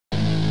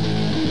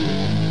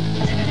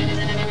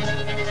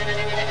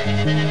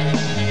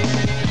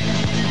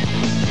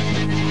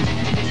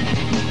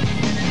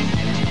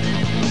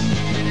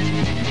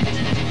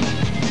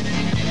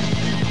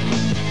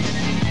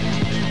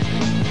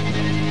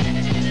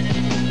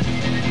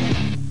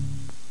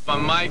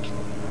I'm Mike.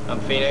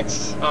 I'm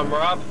Phoenix. I'm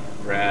Rob.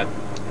 Brad.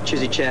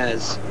 Chizzy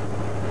Chaz.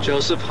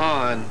 Joseph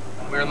Hahn.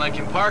 We're in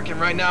Linkin Park,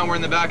 and right now we're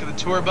in the back of the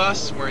tour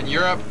bus. We're in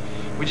Europe.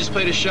 We just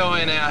played a show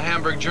in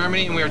Hamburg,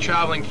 Germany, and we are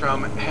traveling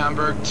from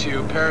Hamburg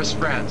to Paris,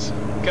 France.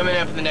 Coming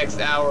up in the next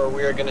hour,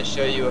 we are going to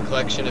show you a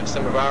collection of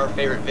some of our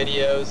favorite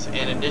videos,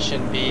 and in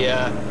addition be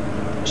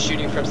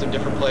shooting from some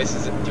different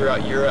places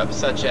throughout Europe,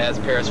 such as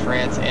Paris,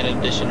 France, and in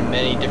addition to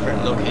many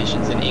different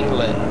locations in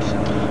England.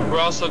 We're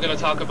also going to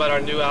talk about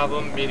our new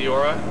album,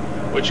 Meteora,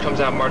 which comes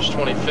out March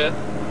 25th.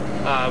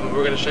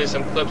 We're going to show you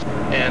some clips,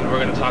 and we're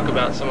going to talk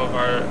about some of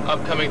our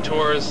upcoming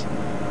tours,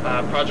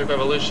 Project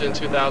Revolution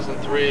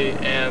 2003,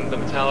 and the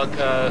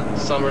Metallica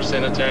Summer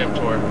Sanitarium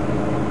Tour.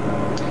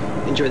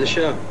 Enjoy the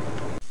show.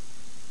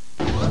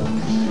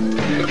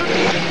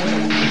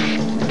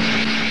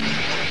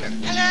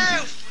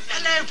 Hello!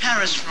 Hello,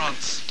 Paris,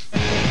 France.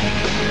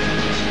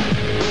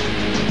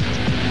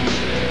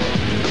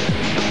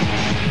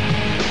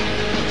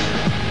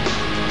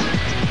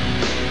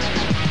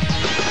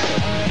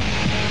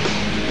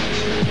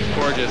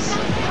 Gorgeous.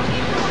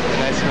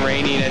 Nice and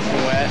rainy, nice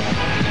and wet.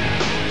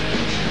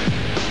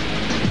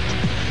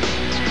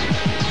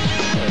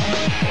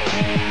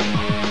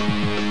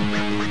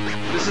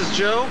 This is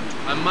Joe.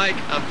 I'm Mike.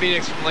 I'm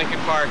Phoenix from Linkin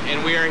Park,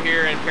 and we are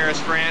here in Paris,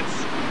 France.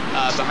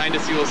 Behind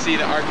us you will see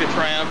the Arc de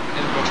Triomphe,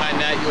 and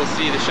behind that you will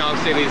see the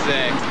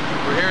Champs-Élysées.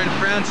 We're here in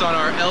France on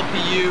our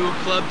LPU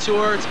club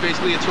tour. It's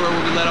basically a tour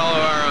where we let all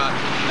of our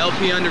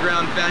LP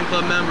Underground fan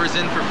club members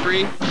in for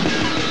free.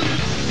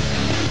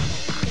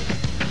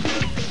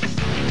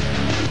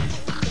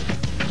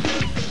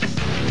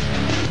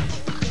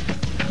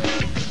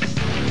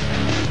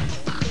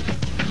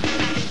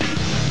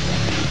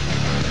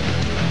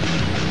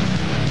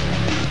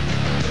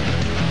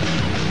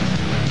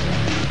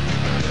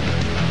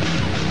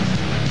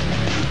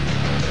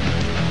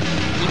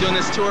 Doing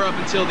this tour up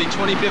until the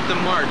 25th of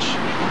March,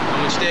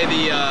 on which day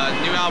the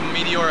new album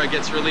Meteora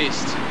gets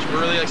released, which we're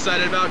really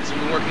excited about because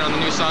we've been working on the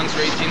new songs for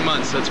 18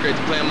 months, so it's great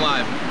to play them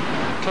live.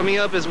 Coming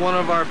up is one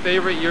of our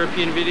favorite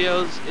European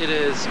videos. It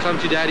is Come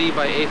to Daddy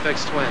by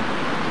Aphex Twin.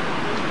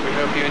 We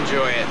hope you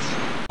enjoy it.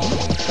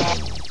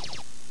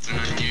 It's an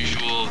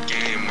unusual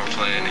game we're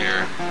playing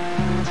here.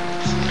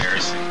 It's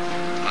embarrassing.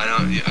 I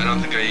don't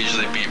think I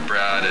usually beat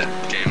Brad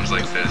at games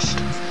like this,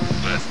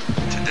 but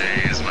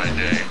today is my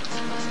day.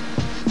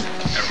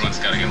 Everyone's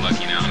got to get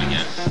lucky now and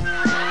again.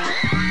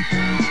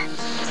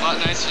 A lot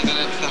nicer than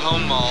at the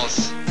home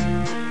malls.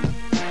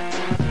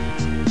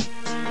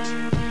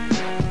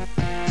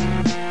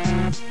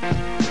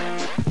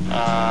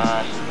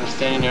 We're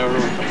standing over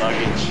with the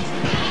luggage,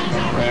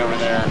 right over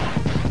there.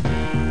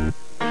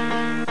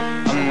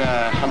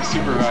 I'm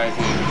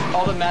supervising.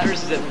 All that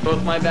matters is that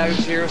both my bags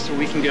are here, so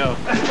we can go.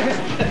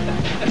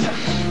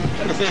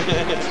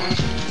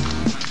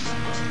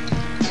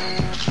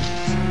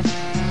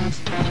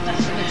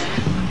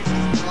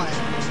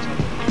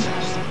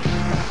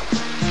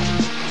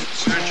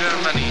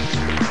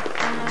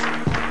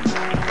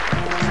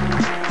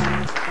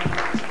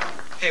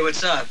 Hey,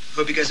 what's up?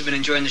 Hope you guys have been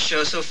enjoying the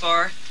show so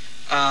far.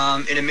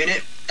 In a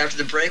minute, after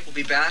the break, we'll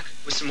be back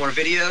with some more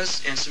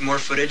videos and some more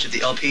footage of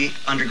the LP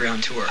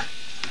Underground Tour.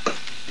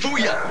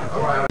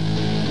 Booyah!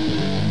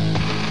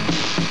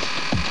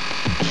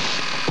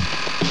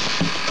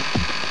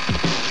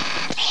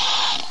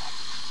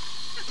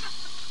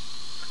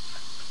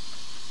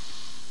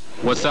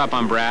 What's up?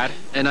 I'm Brad.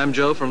 And I'm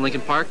Joe from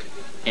Linkin Park.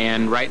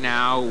 And right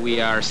now we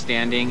are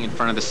standing in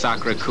front of the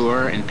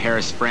Sacré-Cœur in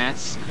Paris,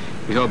 France.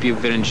 We hope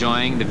you've been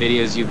enjoying the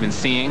videos you've been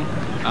seeing.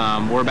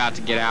 We're about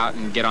to get out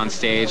and get on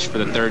stage for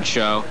the third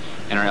show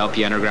in our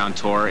LP Underground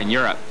tour in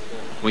Europe.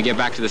 When we get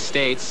back to the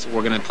States,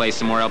 we're going to play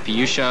some more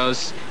LPU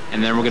shows,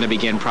 and then we're going to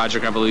begin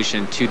Project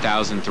Revolution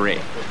 2003.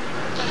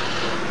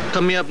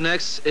 Coming up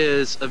next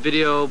is a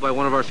video by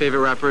one of our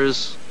favorite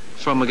rappers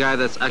from a guy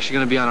that's actually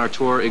going to be on our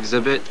tour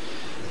exhibit.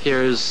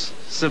 Here's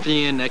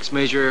Symphony in X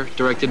Major,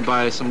 directed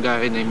by some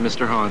guy named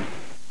Mr. Hahn.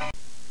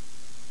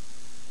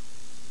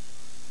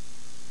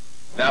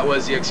 That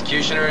was The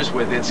Executioners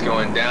with It's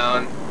Going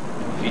Down,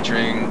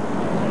 featuring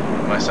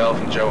myself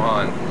and Joe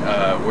Hahn.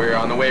 We're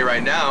on the way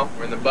right now.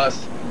 We're in the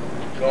bus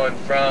going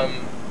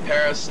from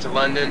Paris to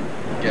London,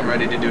 getting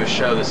ready to do a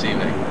show this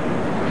evening.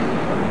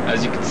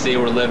 As you can see,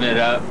 we're living it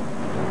up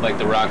like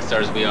the rock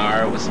stars we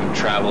are with some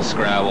travel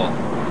scrabble.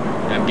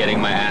 And I'm getting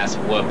my ass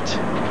whooped.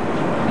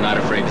 I'm not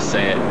afraid to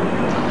say it.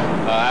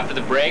 After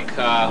the break,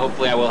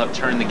 hopefully I will have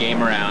turned the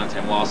game around,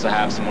 and we'll also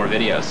have some more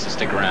videos, so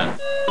stick around.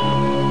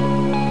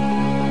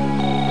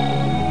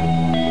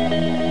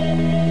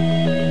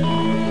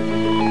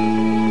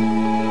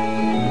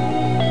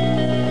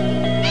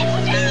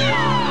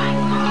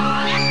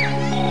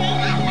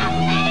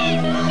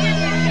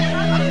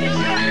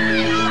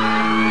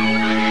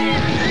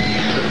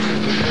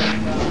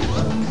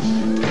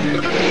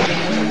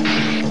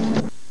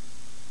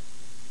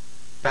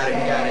 Got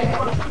it.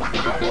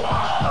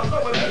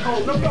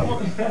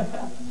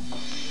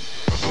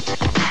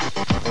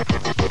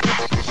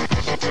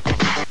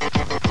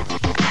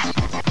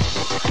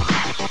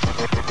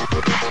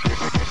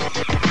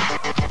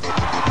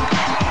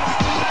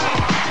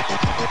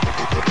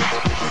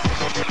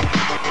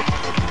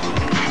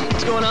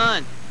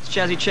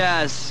 Chazzy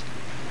Chaz.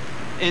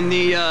 In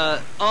the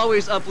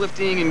always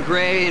uplifting and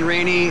gray and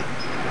rainy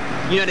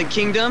United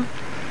Kingdom.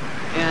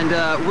 And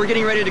we're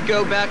getting ready to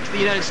go back to the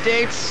United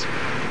States,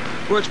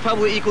 where it's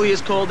probably equally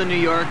as cold in New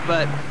York,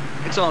 but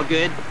it's all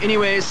good.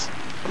 Anyways,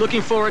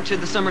 looking forward to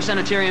the Summer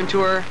Sanitarium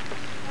Tour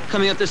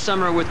coming up this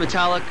summer with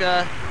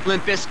Metallica,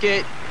 Limp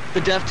Bizkit,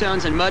 the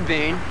Deftones, and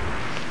Mudvayne,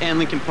 and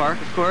Linkin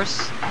Park, of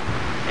course.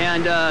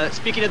 And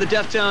speaking of the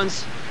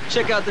Deftones,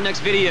 check out the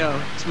next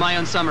video. It's My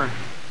Own Summer.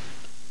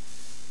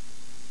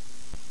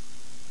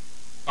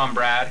 I'm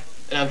Brad.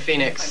 And I'm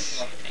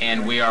Phoenix.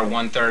 And we are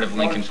 1/3 of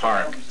Linkin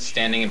Park,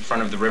 standing in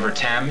front of the River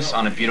Thames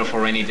on a beautiful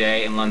rainy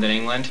day in London,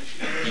 England.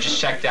 You just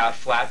checked out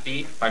Flat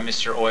Beat by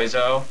Mr.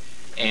 Oizo.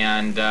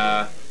 And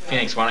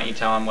Phoenix, why don't you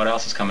tell them what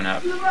else is coming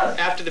up?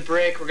 After the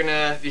break, we're going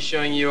to be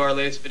showing you our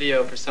latest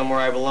video for Somewhere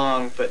I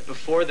Belong. But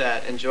before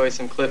that, enjoy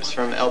some clips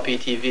from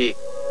LPTV.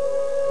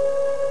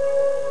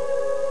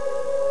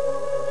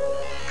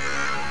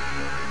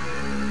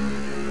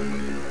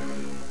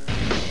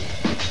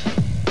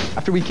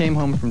 After we came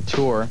home from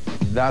tour,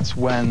 that's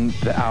when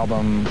the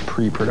album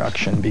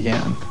pre-production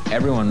began.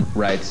 Everyone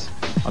writes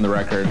on the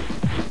record.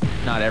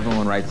 Not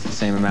everyone writes the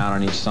same amount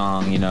on each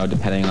song, you know,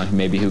 depending on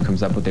maybe who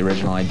comes up with the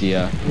original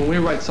idea. When we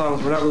write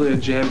songs, we're not really a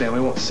jam band. We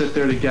won't sit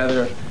there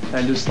together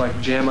and just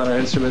like jam on our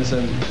instruments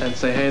and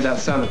say, hey, that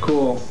sounded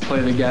cool, play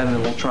it again,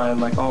 and we'll try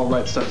and like all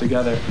write stuff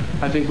together.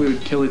 I think we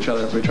would kill each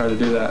other if we tried to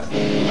do that.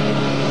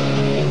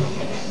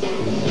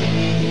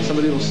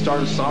 Somebody will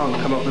start a song,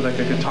 come up with like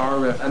a guitar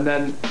riff, and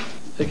then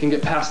it can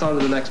get passed on to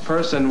the next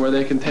person where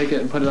they can take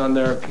it and put it on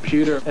their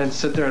computer and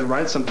sit there and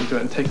write something to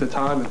it and take the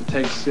time. If it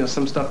takes, you know,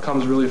 some stuff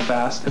comes really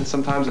fast, and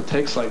sometimes it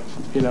takes like,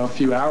 you know, a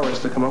few hours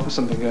to come up with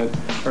something good,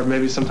 or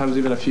maybe sometimes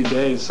even a few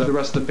days. So the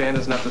rest of the band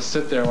doesn't have to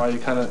sit there while you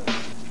kind of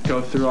go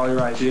through all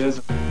your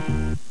ideas.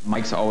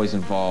 Mike's always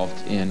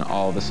involved in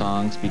all the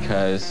songs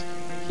because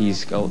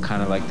he's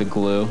kind of like the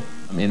glue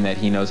in that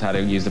he knows how to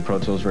use the Pro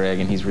Tools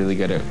rig, and he's really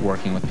good at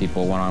working with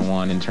people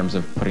one-on-one in terms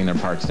of putting their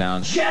parts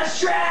down.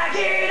 Just drag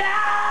it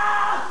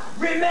out,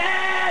 remember.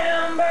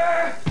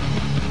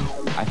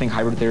 I think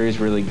Hybrid Theory is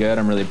really good.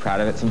 I'm really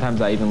proud of it. Sometimes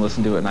I even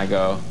listen to it and I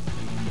go,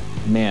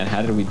 man,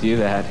 how did we do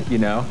that, you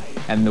know?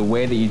 And the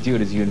way that you do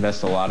it is you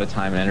invest a lot of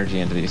time and energy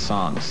into these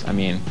songs. I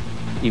mean,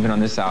 even on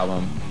this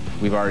album,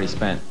 we've already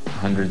spent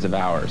hundreds of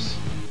hours.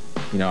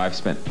 You know,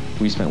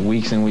 we spent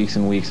weeks and weeks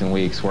and weeks and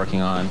weeks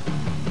working on,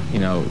 you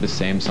know, the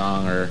same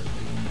song or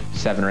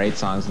 7 or 8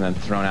 songs and then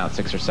thrown out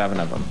 6 or 7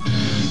 of them.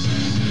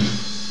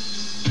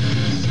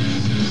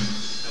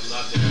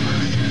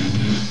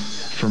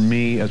 For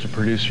me, as a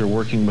producer,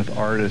 working with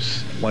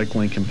artists like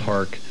Linkin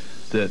Park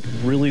that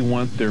really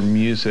want their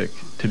music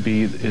to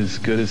be as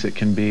good as it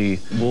can be,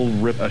 we'll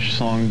rip a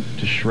song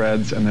to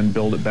shreds and then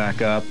build it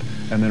back up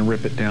and then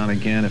rip it down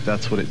again if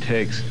that's what it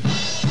takes.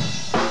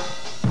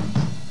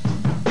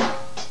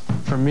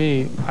 For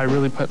me, I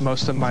really put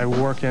most of my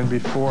work in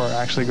before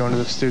actually going to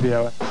the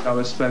studio. I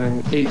was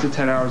spending 8 to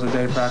 10 hours a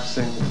day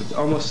practicing,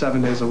 almost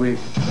 7 days a week.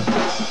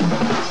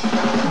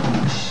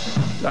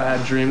 I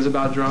had dreams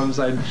about drums.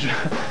 I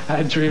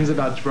had dreams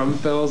about drum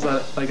fills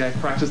that like I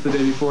practiced the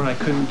day before and I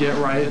couldn't get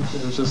right.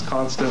 It was just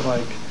constant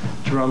like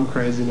drum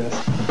craziness.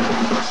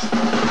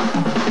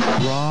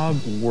 Rob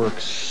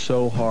works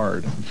so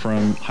hard.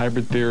 From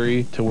Hybrid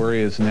Theory to where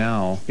he is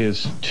now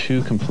is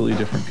 2 completely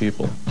different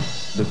people.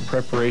 The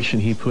preparation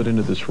he put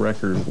into this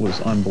record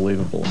was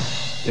unbelievable,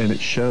 and it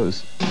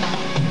shows.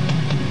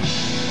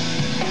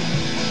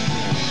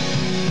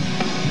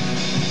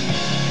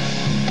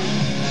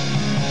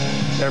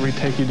 Every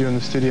take you do in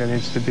the studio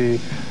needs to be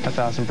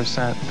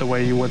 1,000% the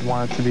way you would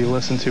want it to be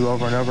listened to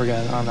over and over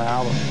again on the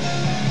album.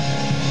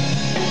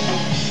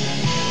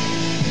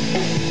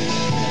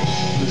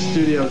 The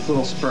studio, it's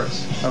little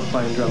spurts of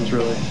playing drums,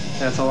 really.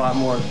 And it's a lot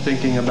more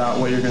thinking about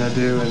what you're going to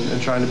do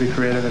and trying to be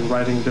creative and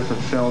writing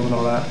different fills and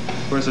all that.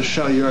 Whereas a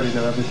show, you already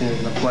know everything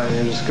you're going to play and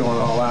you're just going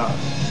all out.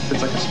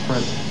 It's like a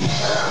sprint.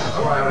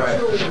 All right.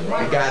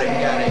 You got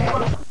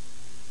it.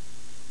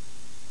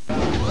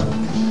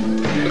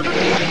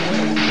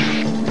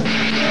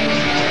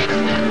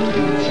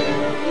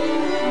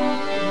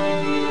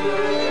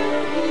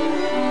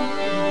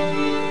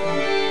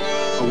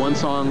 One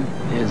song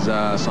is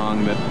a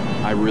song that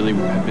I really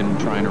have been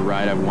trying to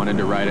write. I've wanted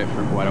to write it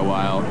for quite a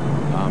while,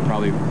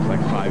 probably like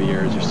 5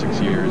 years or 6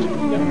 years.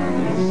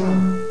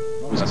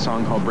 It was a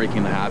song called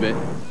Breaking the Habit.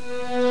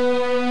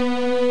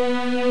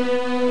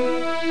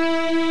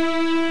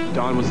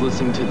 Don was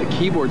listening to the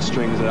keyboard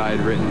strings that I had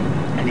written,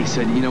 and he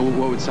said, you know,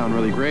 what would sound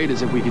really great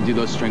is if we could do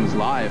those strings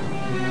live.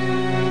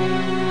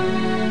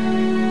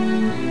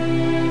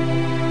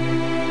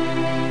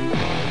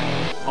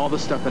 All the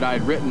stuff that I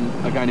had written,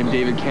 a guy named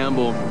David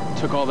Campbell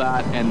took all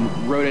that and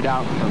wrote it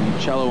out from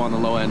cello on the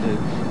low end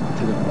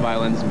to the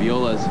violins and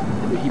violas.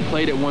 He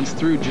played it once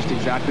through just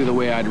exactly the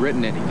way I'd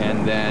written it,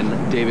 and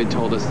then David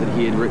told us that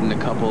he had written a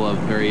couple of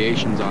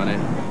variations on it.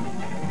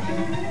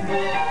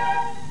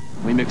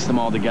 We mixed them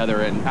all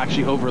together and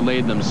actually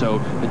overlaid them, so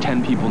the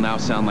 10 people now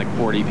sound like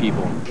 40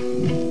 people.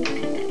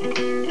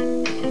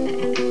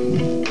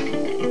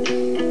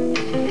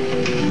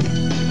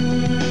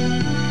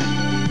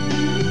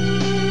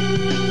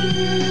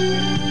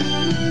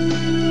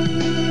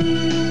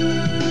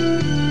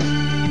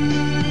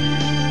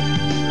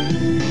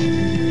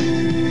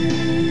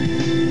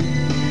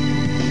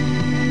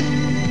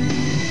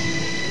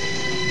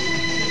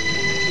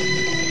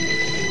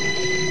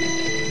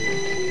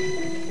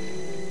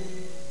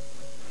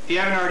 you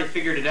haven't already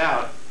figured it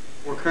out,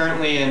 we're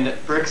currently in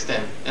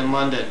Brixton, in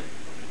London.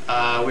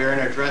 We're in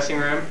our dressing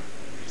room,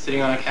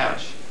 sitting on a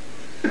couch.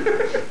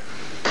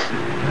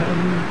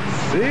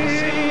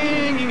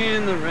 Singing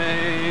in the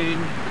rain.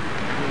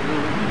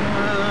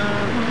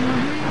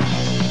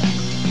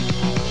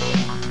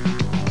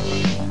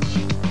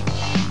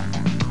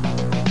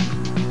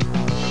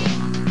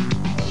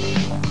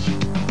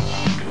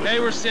 Hey,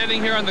 we're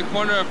standing here on the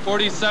corner of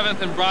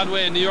 47th and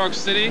Broadway in New York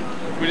City.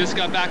 We just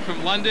got back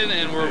from London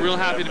and we're real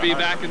happy to be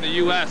back in the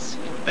US.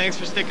 Thanks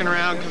for sticking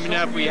around. Coming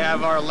up, we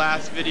have our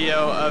last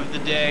video of the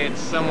day. It's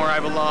Somewhere I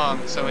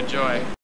Belong, so enjoy.